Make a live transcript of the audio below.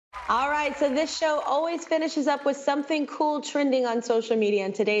All right, so this show always finishes up with something cool trending on social media,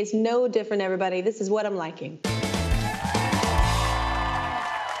 and today's no different, everybody. This is what I'm liking.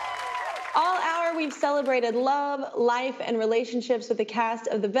 All hour, we've celebrated love, life, and relationships with the cast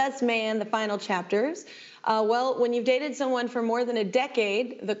of The Best Man, the final chapters. Well, when you've dated someone for more than a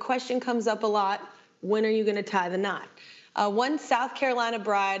decade, the question comes up a lot, when are you going to tie the knot? One South Carolina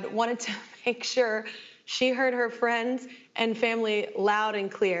bride wanted to make sure she heard her friends and family loud and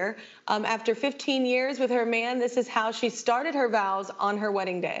clear. After 15 years with her man, this is how she started her vows on her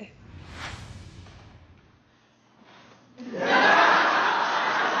wedding day.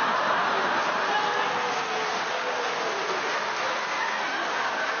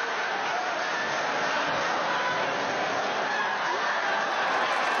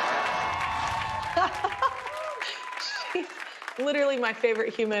 She's literally my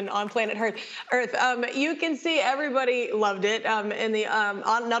favorite human on planet Earth. You can see everybody loved it in the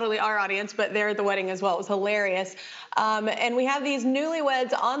not only our audience, but there at the wedding as well. It was hilarious. And we have these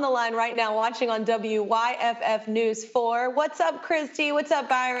newlyweds on the line right now watching on WYFF News 4. What's up, Christy? What's up,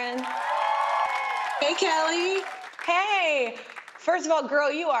 Byron? Hey, Kelly. Hey. First of all,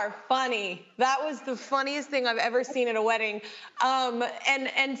 girl, you are funny. That was the funniest thing I've ever seen at a wedding.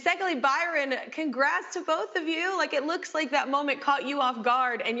 And secondly, Byron, congrats to both of you. Like, it looks like that moment caught you off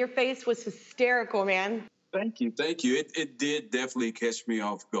guard, and your face was hysterical, man. Thank you. It did definitely catch me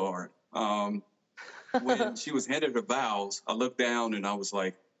off guard. When she was handed her vows, I looked down and I was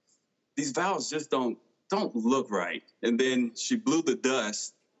like, these vows just don't look right. And then she blew the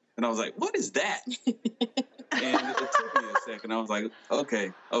dust, and I was like, what is that? And it took me a second. I was like,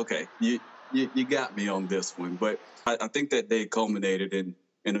 okay, you got me on this one. But I think that they culminated in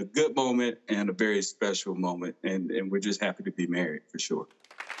a good moment and a very special moment. And we're just happy to be married, for sure.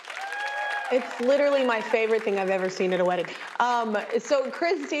 It's literally my favorite thing I've ever seen at a wedding. So,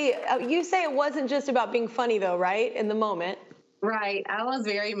 Christy, you say it wasn't just about being funny, though, right, in the moment? Right. I was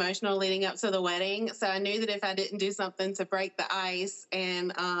very emotional leading up to the wedding. So I knew that if I didn't do something to break the ice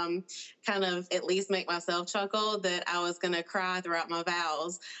and kind of at least make myself chuckle, that I was going to cry throughout my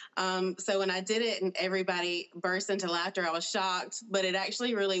vows. So when I did it and everybody burst into laughter, I was shocked, but it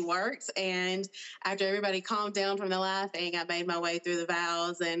actually really worked. And after everybody calmed down from the laughing, I made my way through the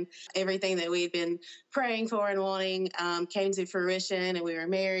vows, and everything that we'd been praying for and wanting came to fruition, and we were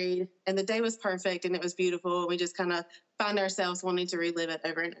married. And the day was perfect, and it was beautiful. We just kind of find ourselves wanting to relive it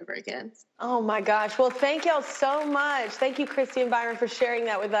over and over again. Oh my gosh. Well, thank y'all so much. Thank you, Christy and Byron, for sharing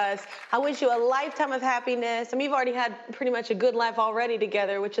that with us. I wish you a lifetime of happiness. I mean, you've already had pretty much a good life already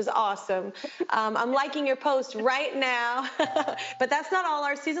together, which is awesome. I'm liking your post right now. But that's not all.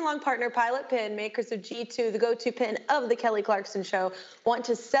 Our season-long partner, Pilot Pen, makers of G2, the go-to pen of the Kelly Clarkson Show, want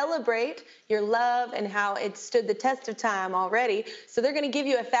to celebrate your love and how it stood the test of time already. So they're going to give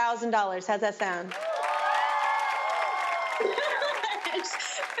you $1,000. How's that sound?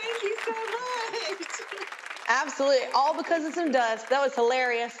 Thank you so much. Absolutely. All because of some dust. That was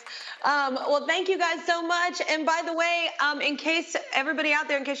hilarious. Well, thank you guys so much. And by the way, in case everybody out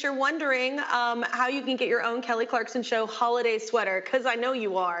there, in case you're wondering how you can get your own Kelly Clarkson Show holiday sweater, because I know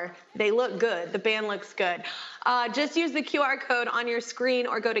you are. They look good. The band looks good. Just use the QR code on your screen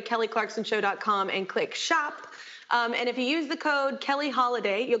or go to kellyclarksonshow.com and click shop. And if you use the code Kelly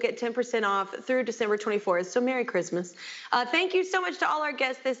Holiday, you'll get 10% off through December 24th. So Merry Christmas. Thank you so much to all our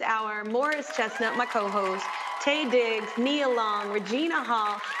guests this hour. Morris Chestnut, my co-host, Tay Diggs, Nia Long, Regina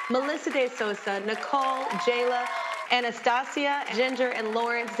Hall, Melissa De Sosa, Nicole, Jayla, Anastasia, Ginger, and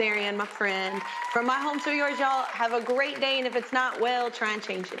Lawrence Zarian, my friend. From my home to yours, y'all, have a great day. And if it's not, well, try and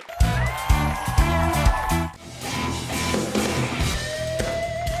change it.